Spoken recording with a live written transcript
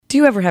Do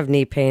you ever have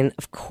knee pain?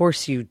 Of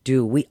course you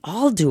do. We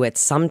all do at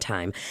some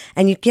time.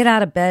 And you get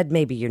out of bed,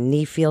 maybe your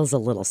knee feels a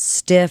little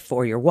stiff,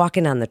 or you're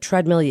walking on the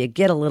treadmill, you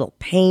get a little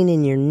pain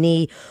in your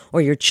knee, or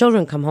your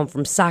children come home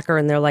from soccer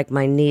and they're like,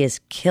 my knee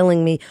is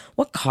killing me.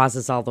 What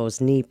causes all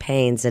those knee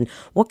pains, and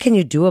what can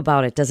you do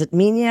about it? Does it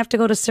mean you have to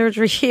go to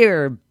surgery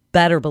here?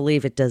 Better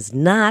believe it does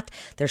not.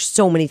 There's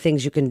so many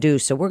things you can do.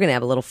 So we're going to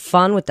have a little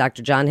fun with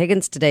Dr. John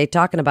Higgins today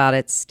talking about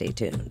it. Stay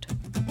tuned.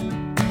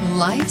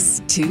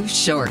 Life's too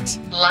short.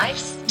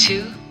 Life's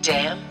too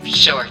damn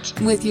short.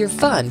 With your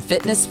fun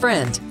fitness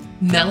friend,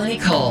 Melanie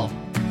Cole,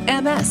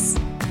 MS.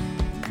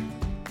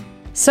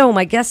 So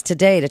my guest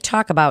today to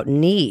talk about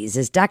knees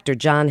is Dr.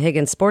 John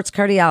Higgins, sports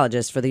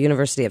cardiologist for the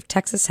University of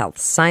Texas Health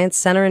Science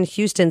Center in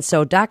Houston.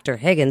 So Dr.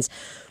 Higgins,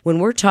 when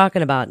we're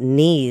talking about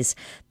knees,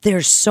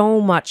 there's so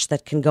much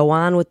that can go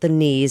on with the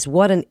knees.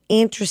 What an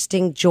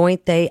interesting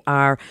joint they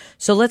are.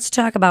 So let's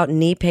talk about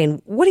knee pain.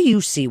 What do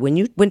you see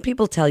when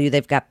people tell you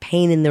they've got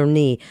pain in their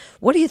knee?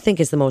 What do you think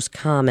is the most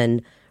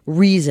common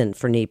reason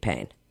for knee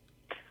pain?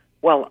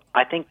 Well,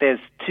 I think there's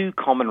two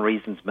common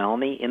reasons,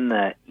 Melanie. In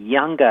the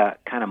younger,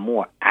 kind of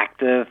more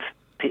active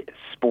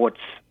sports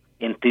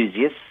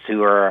enthusiasts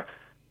who are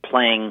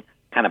playing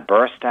kind of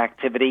burst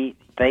activity,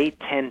 they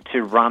tend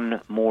to run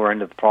more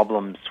into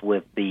problems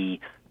with the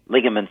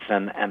ligaments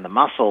and the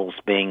muscles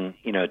being,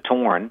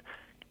 torn.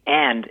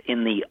 And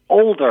in the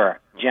older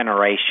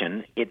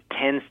generation, it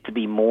tends to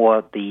be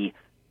more the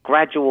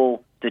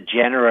gradual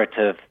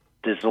degenerative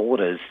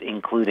disorders,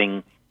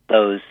 including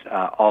those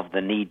of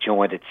the knee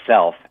joint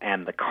itself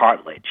and the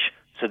cartilage.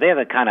 So they're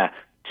the kind of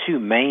two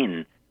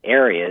main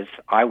areas,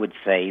 I would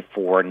say,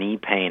 for knee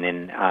pain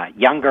in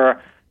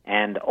younger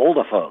and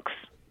older folks.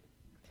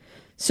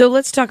 So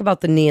let's talk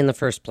about the knee in the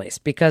first place,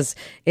 because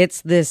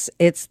it's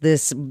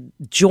this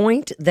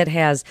joint that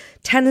has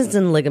tendons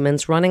and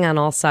ligaments running on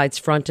all sides,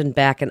 front and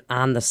back and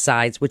on the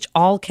sides, which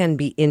all can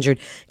be injured.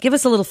 Give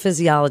us a little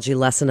physiology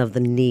lesson of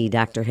the knee,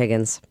 Dr.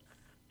 Higgins.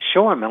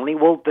 Sure, Melanie.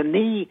 Well, the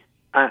knee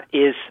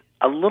is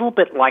a little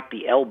bit like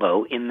the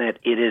elbow in that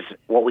it is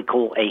what we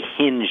call a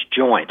hinge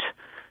joint.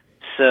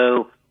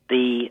 So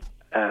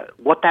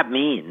what that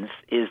means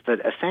is that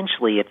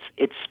essentially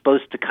it's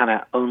supposed to kind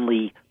of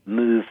only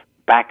move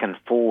back and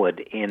forward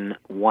in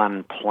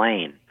one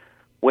plane,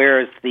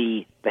 whereas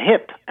the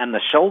hip and the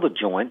shoulder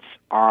joints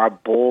are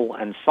ball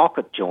and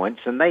socket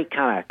joints, and they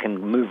kind of can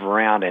move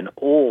around in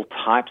all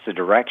types of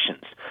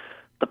directions.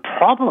 The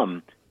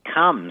problem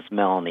comes,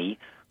 Melanie,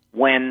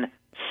 when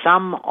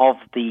some of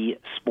the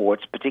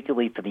sports,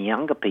 particularly for the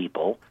younger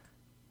people,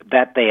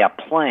 that they are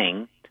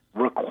playing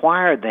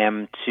require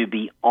them to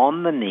be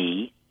on the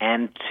knee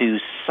and to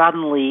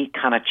suddenly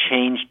kind of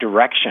change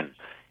direction.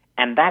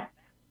 And that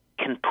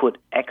can put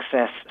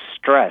excess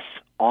stress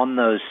on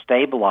those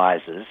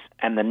stabilizers.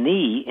 And the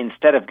knee,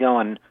 instead of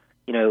going,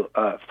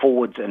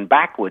 forwards and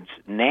backwards,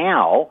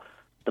 now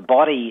the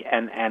body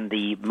and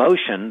the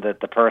motion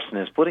that the person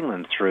is putting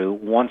them through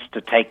wants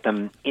to take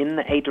them in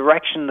a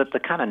direction that the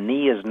kind of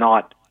knee is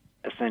not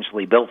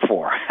essentially built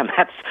for. And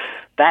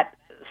that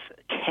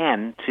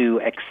can, to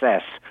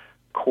excess,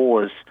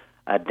 cause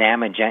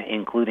damage,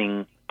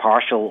 including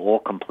partial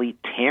or complete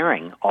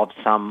tearing of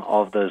some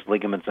of those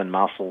ligaments and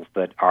muscles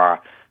that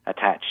are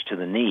attached to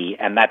the knee.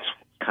 And that's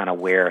kind of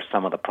where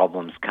some of the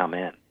problems come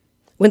in.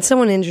 When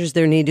someone injures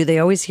their knee, do they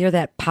always hear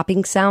that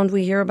popping sound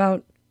we hear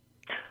about?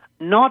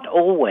 Not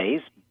always,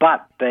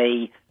 but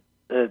the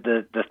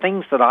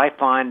things that I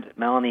find,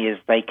 Melanie, is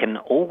they can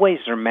always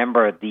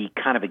remember the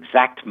kind of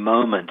exact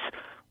moment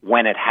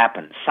when it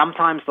happened.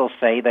 Sometimes they'll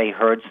say they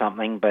heard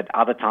something, but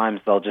other times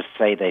they'll just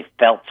say they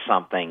felt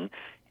something,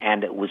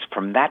 and it was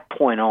from that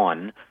point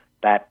on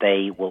that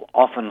they will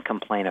often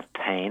complain of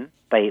pain.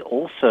 They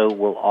also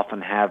will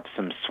often have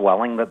some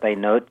swelling that they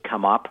note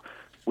come up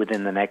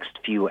within the next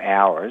few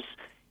hours,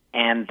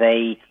 and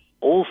they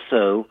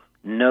also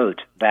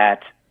note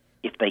that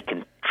if they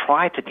can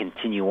try to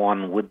continue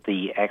on with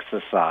the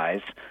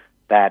exercise,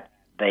 that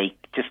they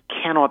just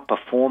cannot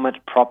perform it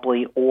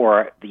properly,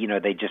 or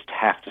they just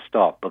have to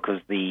stop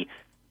because the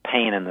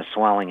pain and the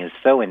swelling is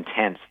so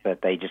intense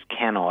that they just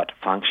cannot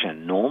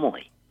function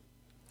normally.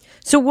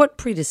 So what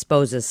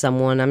predisposes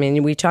someone? I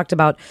mean, we talked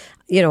about,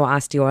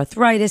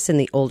 osteoarthritis in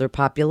the older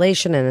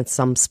population and in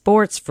some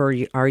sports for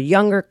our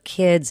younger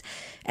kids,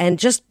 and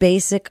just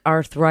basic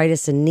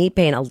arthritis and knee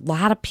pain. A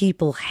lot of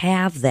people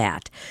have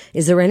that.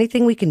 Is there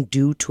anything we can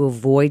do to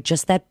avoid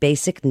just that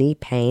basic knee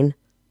pain?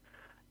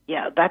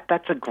 Yeah,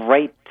 that's a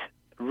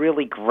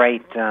really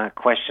great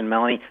question,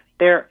 Melanie.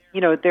 There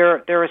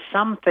are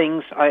some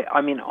things.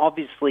 I mean,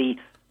 obviously,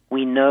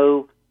 we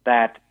know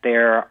that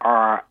there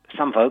are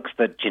some folks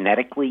that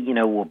genetically,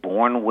 were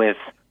born with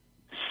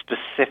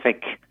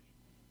specific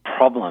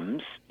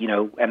problems,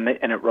 and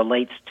it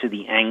relates to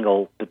the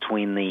angle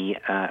between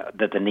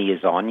that the knee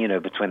is on,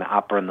 between the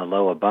upper and the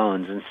lower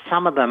bones. And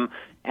some of them,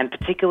 and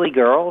particularly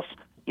girls,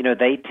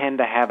 they tend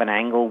to have an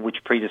angle which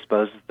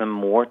predisposes them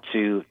more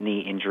to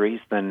knee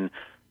injuries than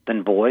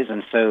boys.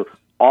 And so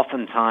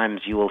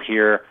oftentimes you will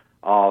hear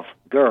of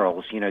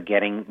girls,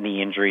 getting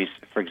knee injuries,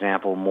 for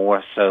example,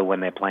 more so when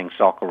they're playing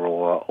soccer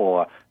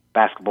or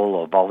basketball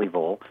or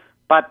volleyball.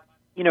 But,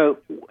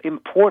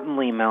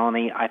 importantly,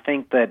 Melanie, I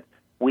think that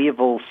we have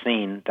all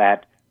seen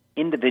that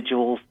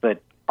individuals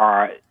that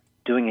are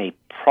doing a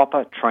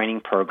proper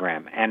training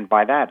program, and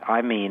by that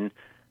I mean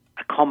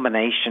a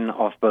combination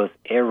of both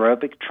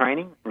aerobic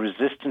training,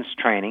 resistance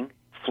training,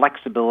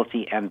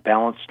 flexibility, and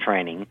balance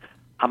training,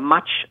 are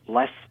much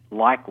less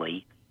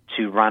likely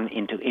to run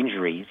into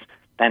injuries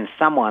than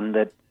someone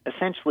that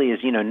essentially is,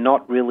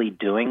 not really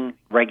doing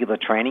regular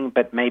training,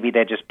 but maybe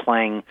they're just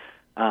playing,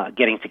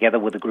 getting together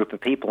with a group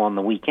of people on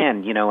the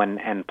weekend,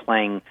 and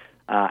playing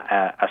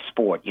a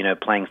sport,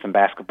 playing some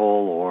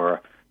basketball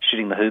or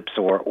shooting the hoops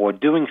or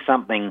doing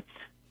something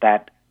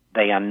that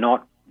they are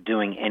not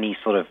doing any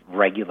sort of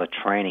regular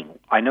training.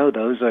 I know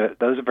those are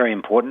very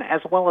important,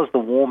 as well as the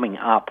warming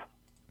up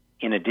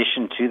in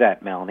addition to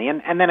that, Melanie.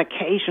 And then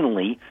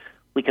occasionally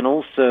we can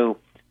also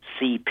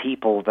see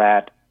people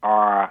that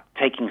are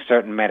taking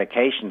certain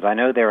medications. I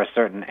know there are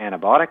certain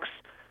antibiotics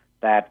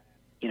that,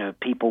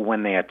 people,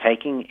 when they are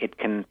taking, it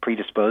can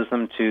predispose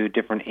them to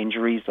different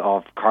injuries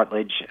of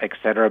cartilage, et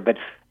cetera. But,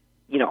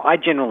 I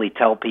generally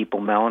tell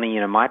people, Melanie,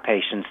 my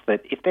patients,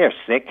 that if they're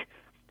sick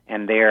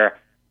and they're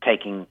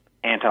taking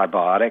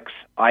antibiotics,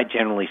 I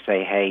generally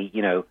say, hey,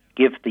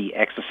 give the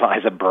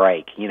exercise a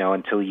break,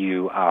 until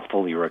you are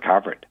fully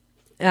recovered.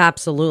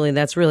 Absolutely.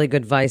 That's really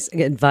good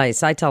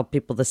advice. I tell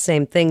people the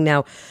same thing.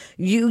 Now,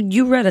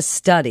 you read a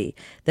study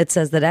that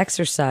says that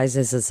exercise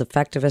is as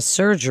effective as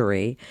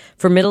surgery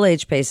for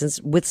middle-aged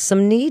patients with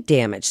some knee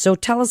damage. So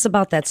tell us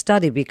about that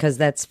study, because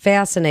that's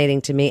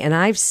fascinating to me. And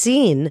I've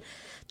seen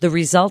the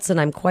results,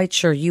 and I'm quite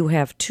sure you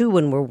have too,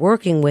 when we're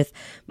working with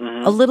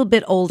a little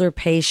bit older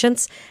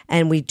patients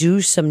and we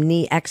do some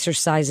knee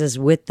exercises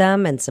with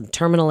them and some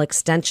terminal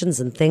extensions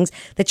and things,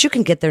 that you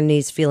can get their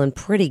knees feeling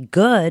pretty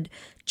good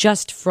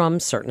just from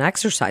certain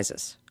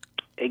exercises.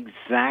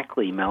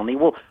 Exactly, Melanie.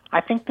 Well,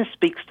 I think this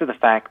speaks to the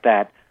fact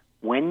that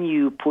when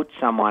you put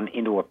someone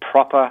into a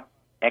proper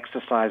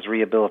exercise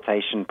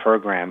rehabilitation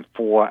program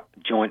for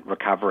joint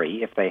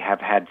recovery, if they have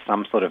had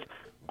some sort of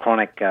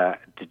chronic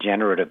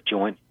degenerative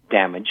joint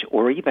damage,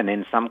 or even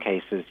in some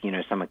cases,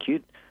 some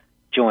acute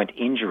joint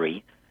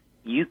injury,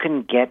 you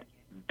can get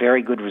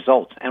very good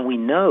results. And we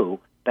know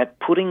that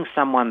putting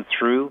someone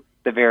through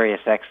the various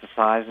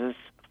exercises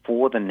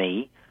for the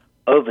knee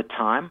over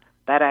time,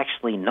 that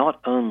actually not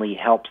only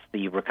helps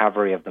the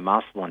recovery of the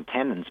muscle and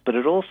tendons, but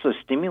it also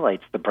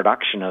stimulates the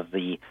production of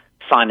the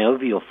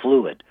synovial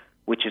fluid,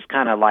 which is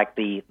kind of like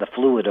the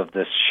fluid of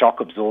the shock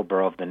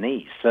absorber of the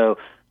knee. So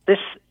this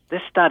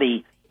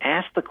study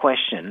asked the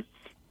question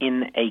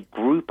in a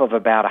group of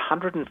about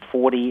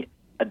 140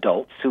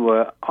 adults who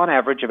were on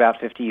average about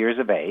 50 years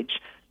of age,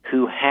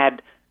 who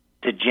had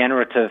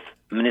degenerative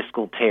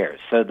meniscal tears.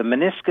 So the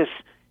meniscus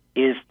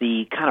is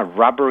the kind of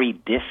rubbery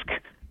disc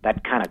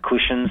that kind of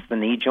cushions the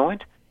knee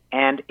joint,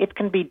 and it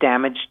can be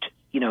damaged,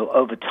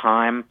 over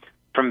time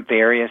from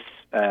various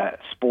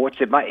sports.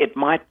 It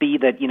might be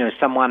that,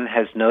 someone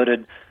has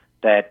noted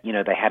that,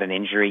 they had an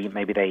injury.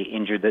 Maybe they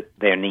injured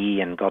their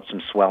knee and got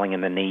some swelling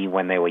in the knee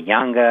when they were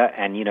younger,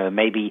 and,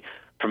 maybe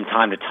from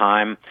time to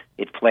time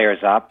it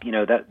flares up.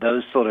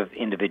 Those sort of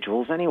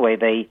individuals. Anyway,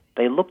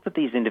 they looked at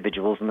these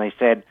individuals and they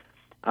said,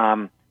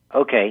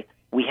 okay,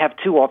 we have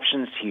two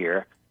options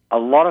here. A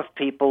lot of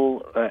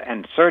people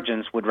and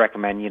surgeons would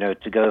recommend,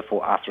 to go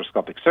for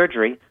arthroscopic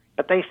surgery,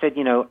 but they said,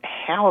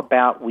 how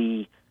about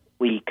we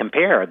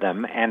compare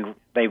them, and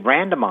they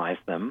randomize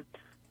them,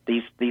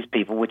 these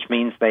people, which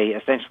means they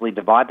essentially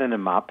divided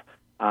them up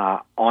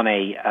on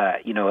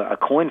a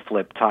coin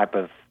flip type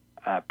of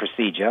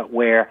procedure,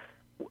 where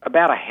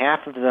about a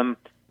half of them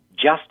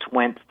just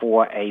went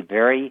for a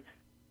very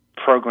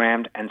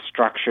programmed and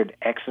structured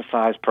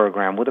exercise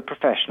program with a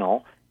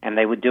professional, and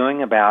they were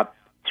doing about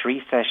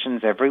 3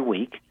 sessions every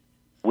week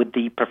with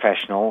the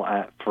professional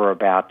for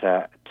about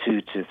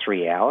 2 to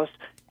 3 hours.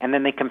 And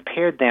then they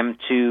compared them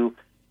to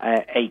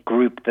a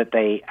group that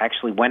they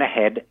actually went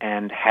ahead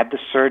and had the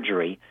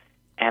surgery.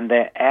 And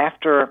the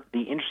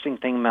interesting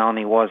thing,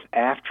 Melanie, was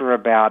after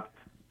about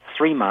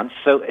 3 months,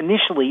 so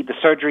initially the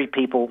surgery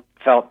people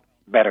felt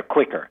better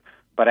quicker.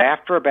 But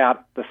after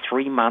about the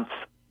 3-month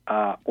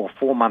or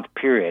 4-month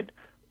period,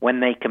 when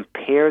they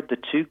compared the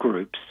two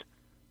groups,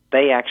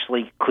 they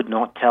actually could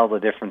not tell the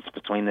difference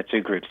between the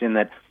two groups, in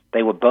that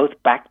they were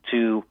both back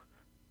to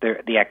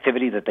the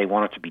activity that they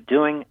wanted to be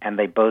doing, and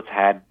they both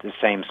had the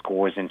same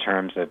scores in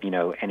terms of,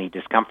 any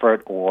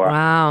discomfort or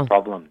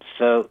problems.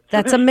 So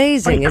that's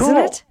amazing, isn't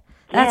it?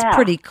 That's Yeah.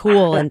 pretty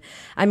cool. And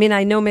I mean,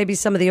 I know maybe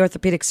some of the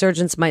orthopedic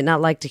surgeons might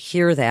not like to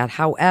hear that.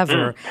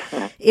 However,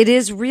 it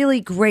is really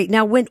great.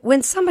 Now,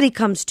 when somebody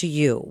comes to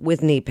you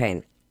with knee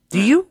pain,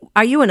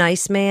 are you an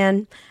ice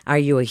man? Are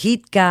you a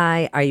heat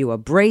guy? Are you a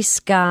brace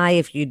guy?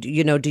 If do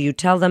you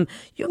tell them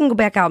you can go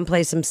back out and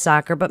play some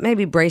soccer, but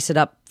maybe brace it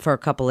up for a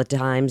couple of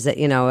times at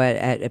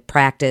at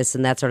practice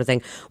and that sort of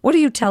thing? What do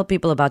you tell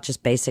people about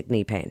just basic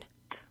knee pain?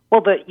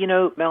 Well,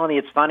 Melanie,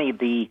 it's funny.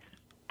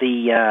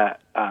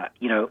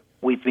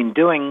 We've been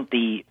doing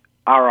the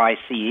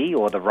RICE,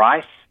 or the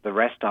RICE, the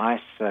rest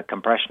ice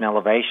compression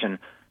elevation,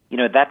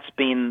 that's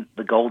been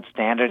the gold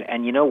standard.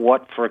 And you know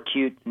what? For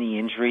acute knee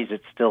injuries,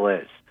 it still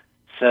is.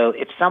 So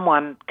if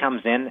someone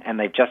comes in and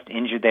they've just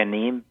injured their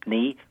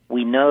knee,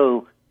 we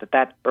know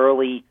that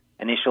early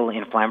initial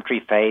inflammatory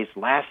phase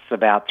lasts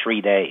about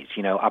 3 days,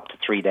 up to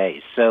 3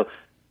 days. So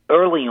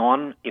early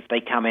on, if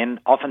they come in,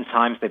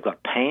 oftentimes they've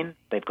got pain,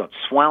 they've got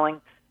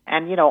swelling,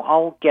 and,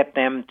 I'll get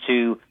them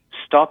to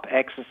stop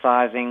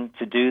exercising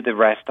to do the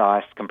rest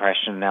ice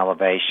compression and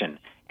elevation.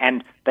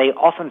 And they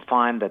often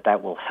find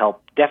that will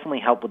definitely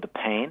help with the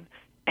pain,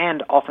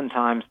 and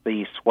oftentimes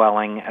the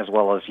swelling, as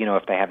well as,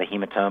 if they have a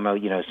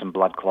hematoma, some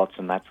blood clots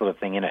and that sort of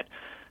thing in it.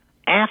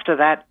 After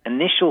that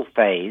initial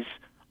phase,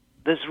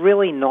 there's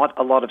really not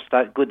a lot of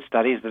good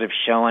studies that have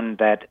shown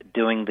that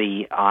doing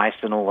the ice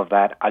and all of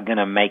that are going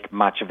to make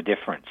much of a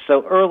difference.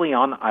 So early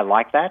on, I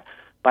like that.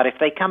 But if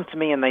they come to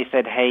me and they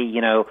said, hey,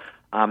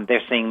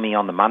 they're seeing me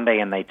on the Monday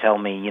and they tell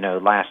me,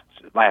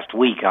 last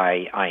week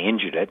I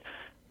injured it,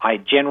 I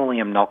generally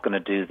am not going to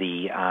do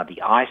the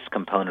ice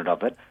component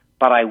of it,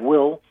 but I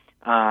will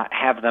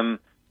have them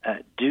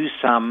do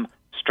some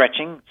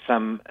stretching,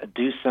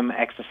 do some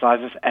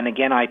exercises. And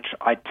again, I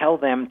tell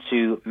them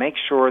to make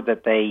sure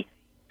that they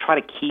try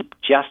to keep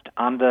just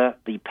under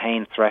the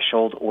pain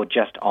threshold or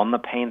just on the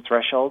pain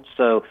threshold.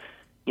 So,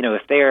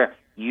 if they're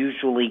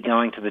usually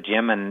going to the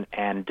gym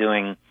and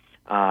doing,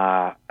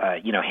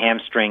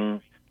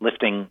 hamstring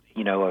lifting,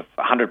 of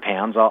 100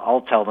 pounds,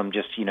 I'll tell them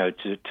just,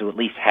 to at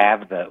least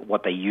have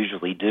what they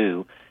usually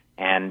do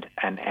and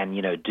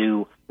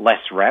do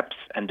less reps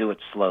and do it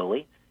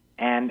slowly.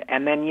 And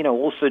then,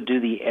 also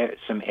do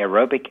some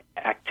aerobic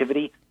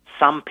activity.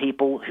 Some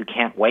people who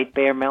can't weight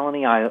bear,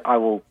 Melanie, I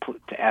will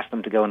ask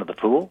them to go into the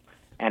pool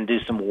and do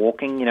some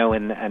walking,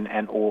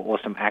 or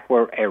some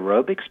aqua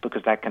aerobics,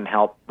 because that can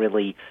help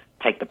really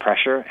take the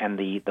pressure and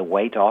the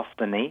weight off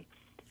the knee.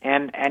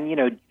 And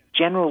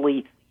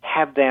generally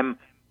have them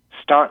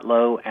start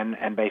low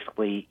and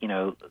basically,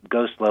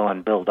 go slow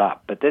and build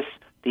up. But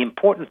the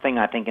important thing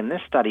I think in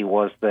this study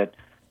was that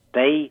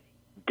they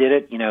did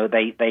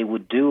it, they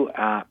would do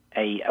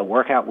a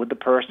workout with the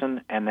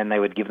person, and then they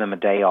would give them a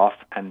day off.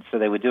 And so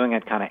they were doing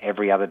it kind of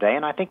every other day.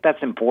 And I think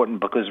that's important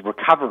because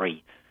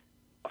recovery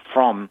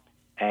from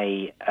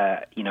an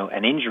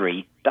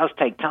injury does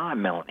take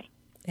time, Melanie.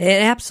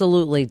 It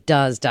absolutely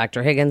does,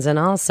 Dr. Higgins. And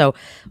also,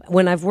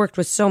 when I've worked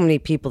with so many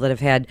people that have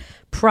had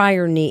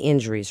prior knee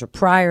injuries or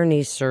prior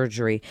knee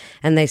surgery,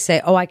 and they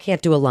say, oh, I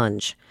can't do a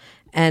lunge.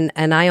 And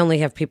I only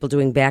have people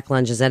doing back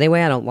lunges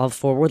anyway. I don't love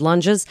forward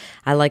lunges.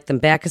 I like them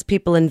back because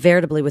people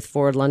invariably with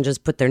forward lunges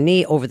put their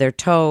knee over their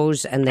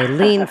toes and they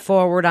lean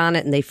forward on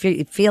it and they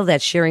feel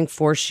that shearing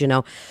force,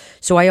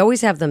 So I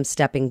always have them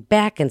stepping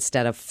back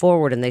instead of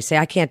forward, and they say,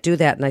 I can't do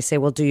that. And I say,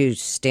 well, do you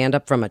stand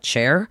up from a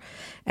chair?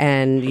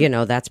 And,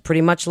 that's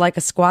pretty much like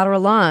a squat or a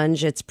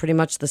lunge. It's pretty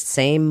much the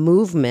same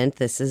movement.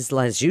 This is,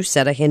 as you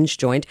said, a hinge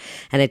joint,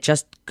 and it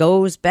just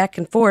goes back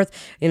and forth.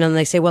 And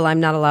they say, well, I'm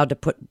not allowed to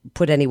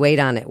put any weight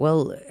on it.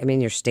 Well,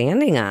 you're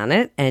standing on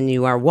it and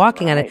you are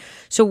walking on it.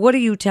 So what do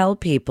you tell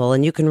people?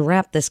 And you can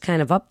wrap this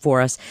kind of up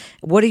for us.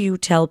 What do you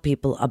tell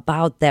people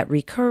about that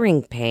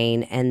recurring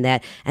pain and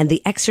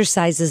the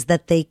exercises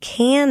that they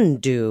can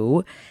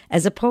do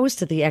as opposed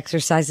to the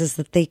exercises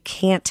that they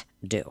can't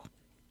do?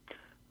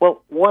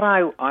 Well, what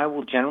I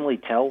will generally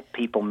tell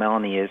people,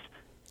 Melanie, is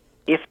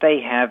if they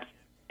have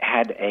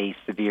had a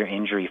severe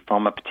injury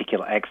from a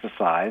particular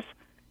exercise,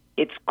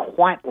 it's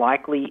quite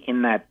likely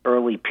in that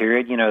early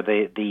period,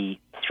 the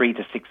 3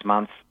 to 6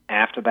 months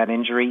after that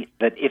injury,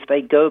 that if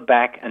they go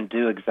back and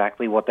do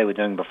exactly what they were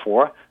doing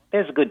before,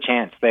 there's a good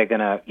chance they're going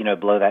to,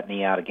 blow that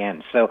knee out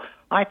again. So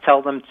I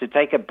tell them to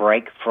take a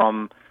break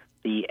from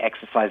the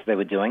exercise they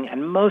were doing,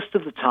 and most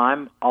of the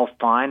time I'll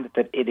find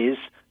that it is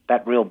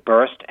that real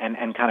burst and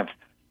kind of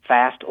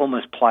fast,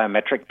 almost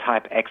plyometric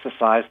type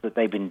exercise that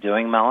they've been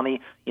doing,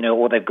 Melanie,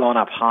 or they've gone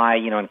up high,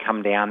 and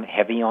come down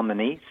heavy on the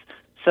knees.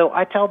 So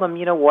I tell them,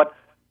 what,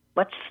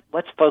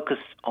 let's focus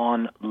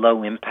on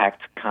low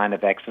impact kind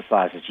of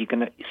exercises. You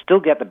can still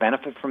get the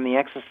benefit from the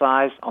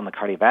exercise on the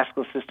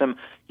cardiovascular system.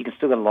 You can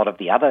still get a lot of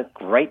the other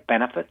great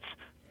benefits,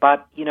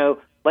 but,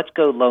 let's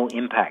go low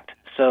impact.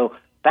 So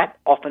that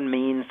often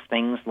means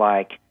things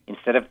like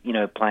instead of,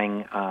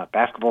 playing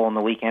basketball on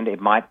the weekend,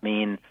 it might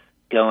mean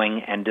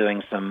going and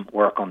doing some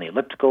work on the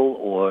elliptical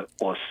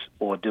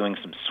or doing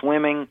some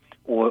swimming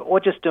or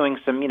just doing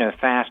some,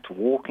 fast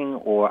walking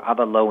or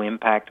other low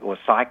impact or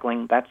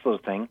cycling, that sort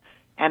of thing.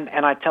 And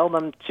I tell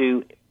them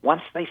to,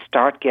 once they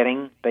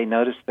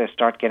notice they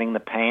start getting the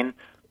pain,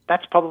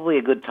 that's probably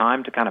a good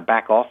time to kind of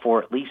back off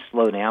or at least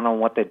slow down on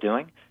what they're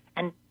doing.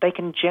 And they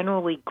can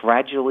generally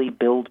gradually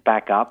build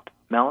back up,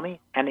 Melanie.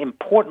 And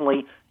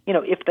importantly,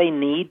 if they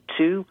need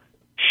to,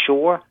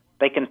 sure,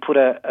 they can put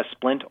a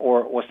splint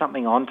or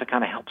something on to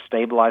kind of help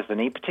stabilize the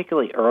knee,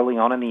 particularly early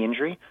on in the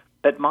injury.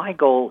 But my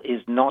goal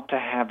is not to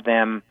have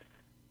them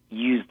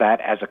use that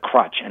as a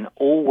crutch and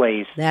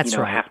always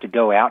have to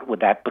go out with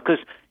that, because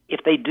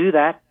if they do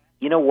that,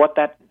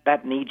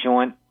 that knee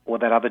joint or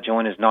that other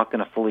joint is not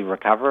going to fully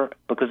recover,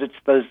 because it's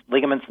those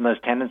ligaments and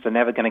those tendons are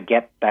never going to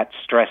get that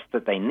stress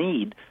that they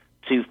need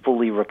to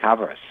fully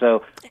recover.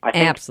 So I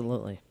think,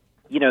 absolutely,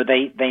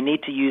 they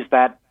need to use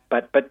that,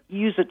 but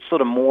use it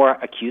sort of more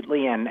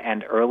acutely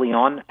and early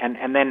on,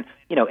 and then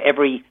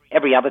every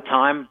other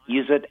time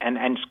use it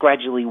and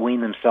gradually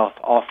wean themselves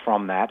off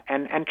from that,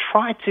 and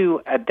try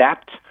to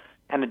adapt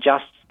and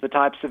adjust the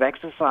types of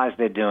exercise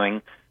they're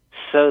doing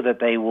so that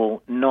they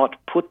will not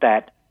put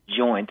that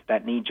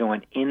knee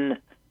joint, in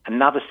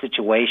another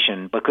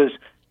situation, because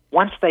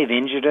once they've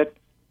injured it,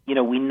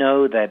 we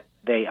know that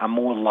they are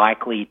more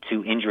likely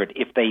to injure it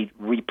if they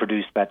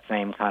reproduce that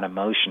same kind of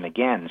motion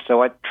again.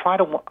 So I try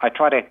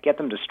to get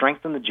them to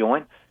strengthen the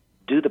joint,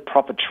 do the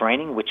proper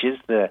training, which is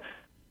the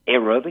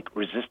aerobic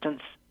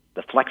resistance,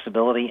 the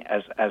flexibility,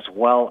 as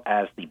well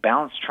as the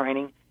balance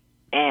training,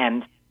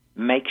 and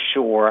make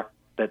sure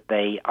that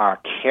they are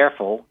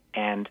careful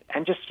and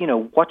just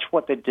watch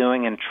what they're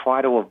doing and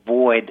try to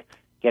avoid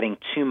getting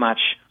too much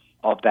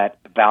of that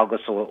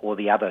valgus or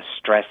the other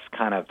stress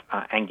kind of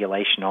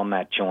angulation on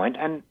that joint,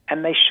 and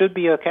they should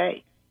be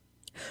okay.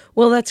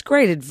 Well, that's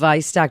great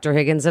advice, Dr.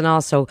 Higgins. And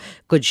also,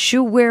 good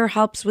shoe wear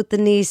helps with the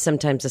knees.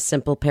 Sometimes a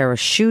simple pair of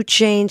shoe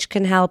change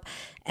can help.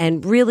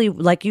 And really,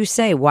 like you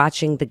say,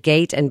 watching the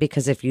gait. And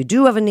because if you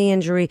do have a knee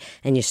injury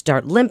and you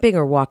start limping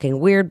or walking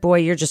weird, boy,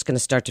 you're just going to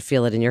start to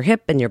feel it in your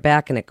hip and your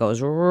back, and it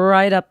goes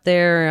right up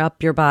there,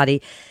 up your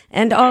body.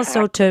 And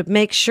also to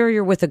make sure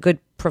you're with a good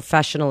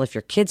professional if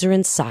your kids are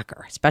in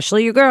soccer,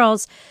 especially your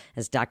girls,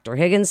 as Dr.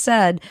 Higgins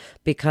said,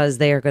 because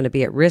they are going to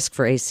be at risk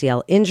for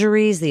ACL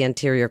injuries, the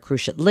anterior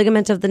cruciate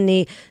ligament of the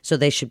knee. So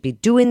they should be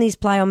doing these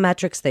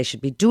plyometrics. They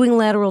should be doing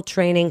lateral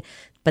training,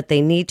 but they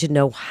need to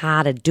know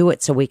how to do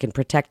it so we can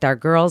protect our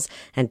girls.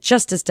 And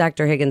just as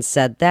Dr. Higgins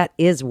said, that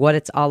is what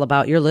it's all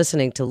about. You're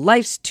listening to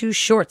Life's Too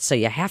Short, so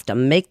you have to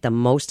make the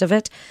most of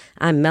it.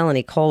 I'm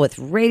Melanie Cole with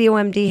Radio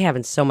MD,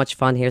 having so much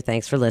fun here.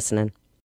 Thanks for listening.